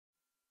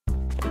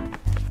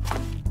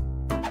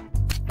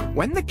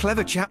When the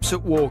clever chaps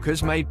at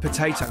Walker's made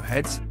potato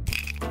heads,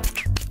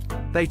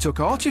 they took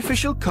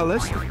artificial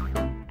colours,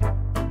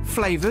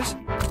 flavours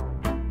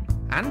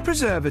and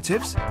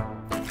preservatives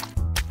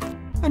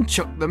and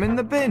chucked them in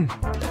the bin.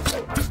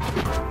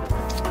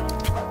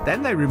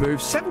 Then they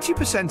removed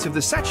 70% of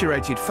the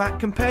saturated fat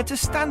compared to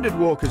standard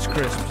Walker's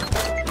crisps,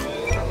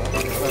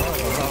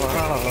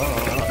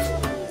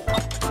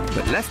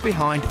 but left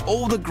behind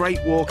all the great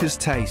Walker's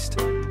taste.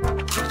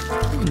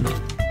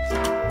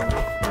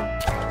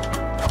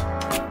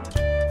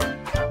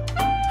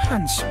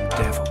 Handsome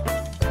devil.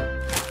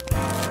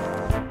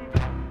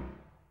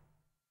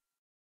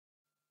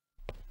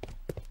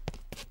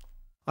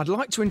 I'd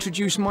like to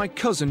introduce my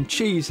cousin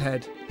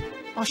Cheesehead.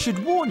 I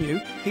should warn you,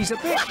 he's a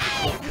bit...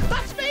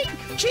 That's me!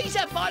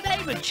 Cheesehead by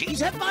name and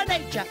Cheesehead by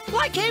nature.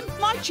 Like him,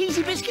 my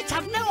cheesy biscuits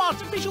have no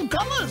artificial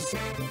colours.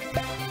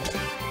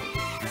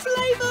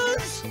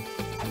 Flavours!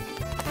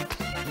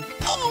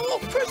 Oh,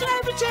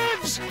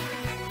 preservatives!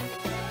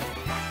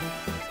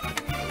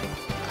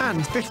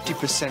 And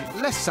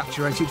 50% less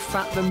saturated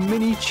fat than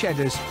mini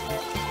cheddars.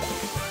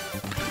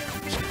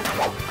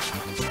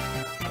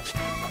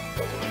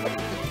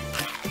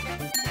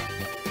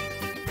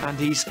 And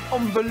he's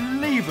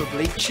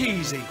unbelievably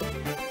cheesy.